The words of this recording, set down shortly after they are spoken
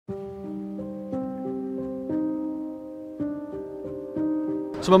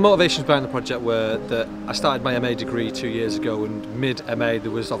So my motivations behind the project were that I started my MA degree 2 years ago, and mid-MA there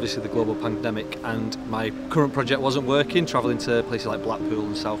was obviously the global pandemic and my current project wasn't working, travelling to places like Blackpool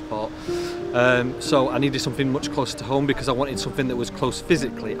and Southport. So I needed something much closer to home because I wanted something that was close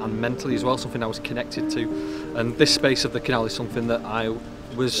physically and mentally as well, something I was connected to. And this space of the canal is something that I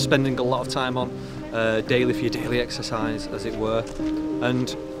was spending a lot of time on, daily for your daily exercise as it were.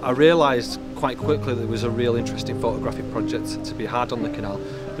 And I realised quite quickly that there was a real interesting photographic project to be had on the canal.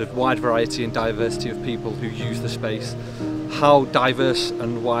 The wide variety and diversity of people who use the space, how diverse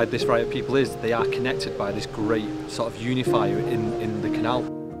and wide this variety of people is, they are connected by this great sort of unifier in the canal.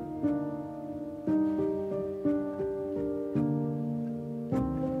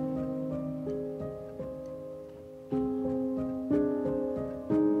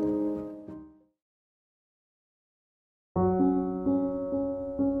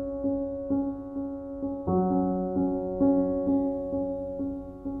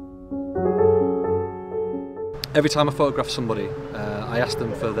 Every time I photograph somebody, I ask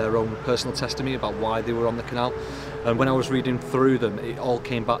them for their own personal testimony about why they were on the canal, and when I was reading through them it all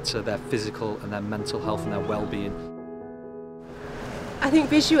came back to their physical and their mental health and their well-being. I think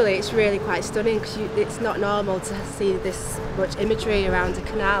visually it's really quite stunning because it's not normal to see this much imagery around a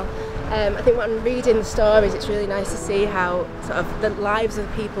canal. I think when reading the stories it's really nice to see how sort of the lives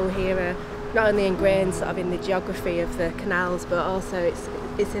of people here are not only ingrained sort of in the geography of the canals, but also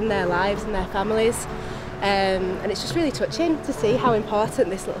it's in their lives and their families. And it's just really touching to see how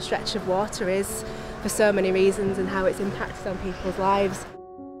important this little stretch of water is for so many reasons and how it's impacted on people's lives.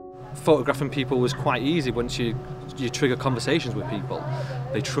 Photographing people was quite easy once you trigger conversations with people.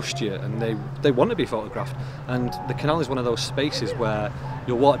 They trust you and they want to be photographed. And the canal is one of those spaces where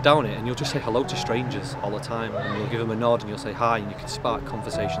you'll walk down it and you'll just say hello to strangers all the time, and you'll give them a nod and you'll say hi, and you can spark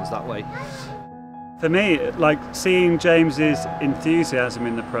conversations that way. For me, like seeing James's enthusiasm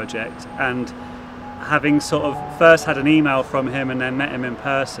in the project and having sort of first had an email from him and then met him in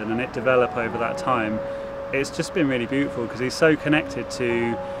person and it developed over that time, it's just been really beautiful because he's so connected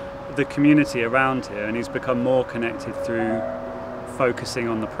to the community around here, and he's become more connected through focusing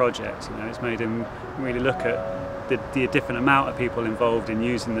on the project. You know, it's made him really look at the different amount of people involved in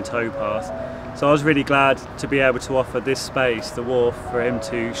using the towpath. So I was really glad to be able to offer this space, the wharf, for him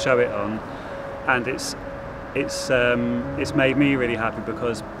to show it on, and it's made me really happy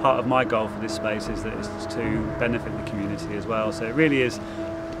because part of my goal for this space is that it's to benefit the community as well. So it really is,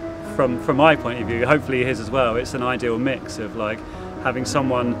 from my point of view, hopefully his as well, it's an ideal mix of like having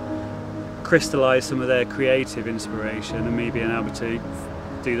someone crystallise some of their creative inspiration and me being able to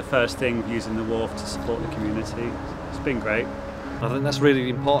do the first thing using the wharf to support the community. It's been great. I think that's really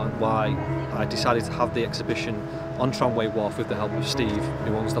important why I decided to have the exhibition on Tramway Wharf with the help of Steve,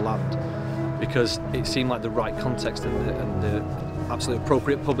 who owns the land, because it seemed like the right context and the absolutely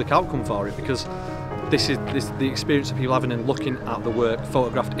appropriate public outcome for it, because this is the experience of people having and looking at the work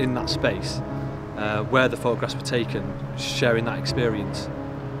photographed in that space, where the photographs were taken, sharing that experience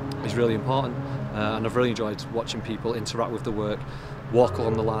is really important. And I've really enjoyed watching people interact with the work, walk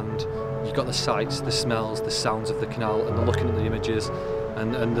along the land. You've got the sights, the smells, the sounds of the canal, and the looking at the images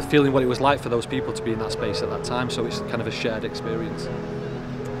and the feeling what it was like for those people to be in that space at that time, so it's kind of a shared experience.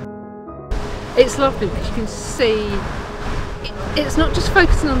 It's lovely because you can see it's not just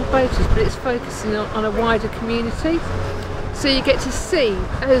focusing on the boaters, but it's focusing on a wider community. So you get to see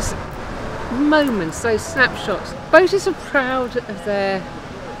those moments, those snapshots. Boaters are proud of their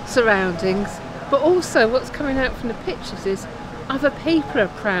surroundings, but also what's coming out from the pictures is other people are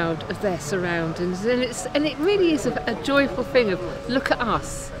proud of their surroundings, and it really is a joyful thing of look at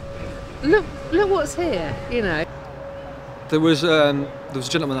us, look what's here, you know. There was a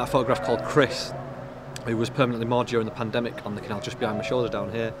gentleman that I photographed called Chris, who was permanently moored during the pandemic on the canal just behind my shoulder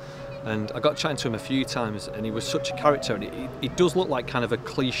down here, and I got chatting to him a few times, and he was such a character, and he does look like kind of a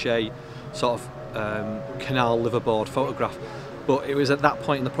cliche sort of canal liveaboard photograph, but it was at that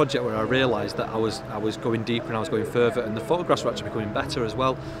point in the project where I realised that I was going deeper and I was going further, and the photographs were actually becoming better as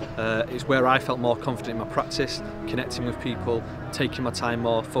well. It's where I felt more confident in my practice, connecting with people, taking my time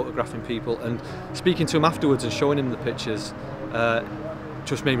more, photographing people, and speaking to him afterwards and showing him the pictures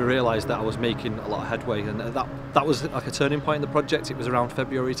just made me realise that I was making a lot of headway, and that was like a turning point in the project. It was around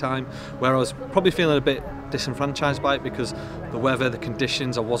February time where I was probably feeling a bit disenfranchised by it because the weather, the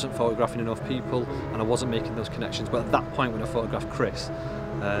conditions, I wasn't photographing enough people and I wasn't making those connections. But at that point when I photographed Chris,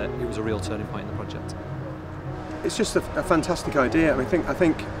 it was a real turning point in the project. It's just a fantastic idea. I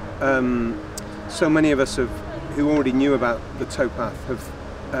think so many of us who already knew about the towpath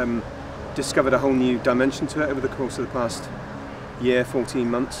have discovered a whole new dimension to it over the course of the past year, 14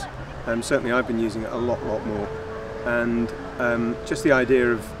 months. Certainly I've been using it a lot more. and just the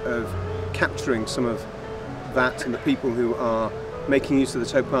idea of capturing some of that and the people who are making use of the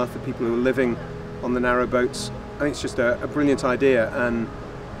towpath, the people who are living on the narrow boats. I think it's just a brilliant idea, and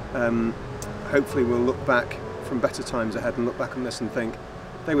hopefully we'll look back from better times ahead and look back on this and think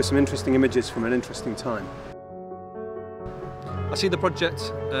they were some interesting images from an interesting time. I see the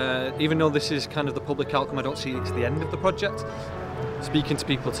project, even though this is kind of the public outcome, I don't see it's the end of the project. Speaking to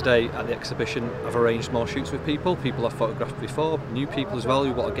people today at the exhibition, I've arranged more shoots with people I've photographed before, new people as well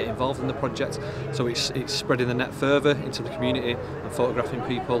who want to get involved in the project, so it's spreading the net further into the community and photographing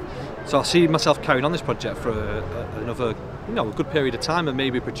people. So I see myself carrying on this project for another a good period of time, and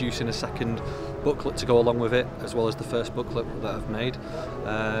maybe producing a second booklet to go along with it, as well as the first booklet that I've made.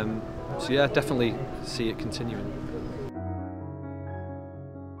 So yeah, definitely see it continuing.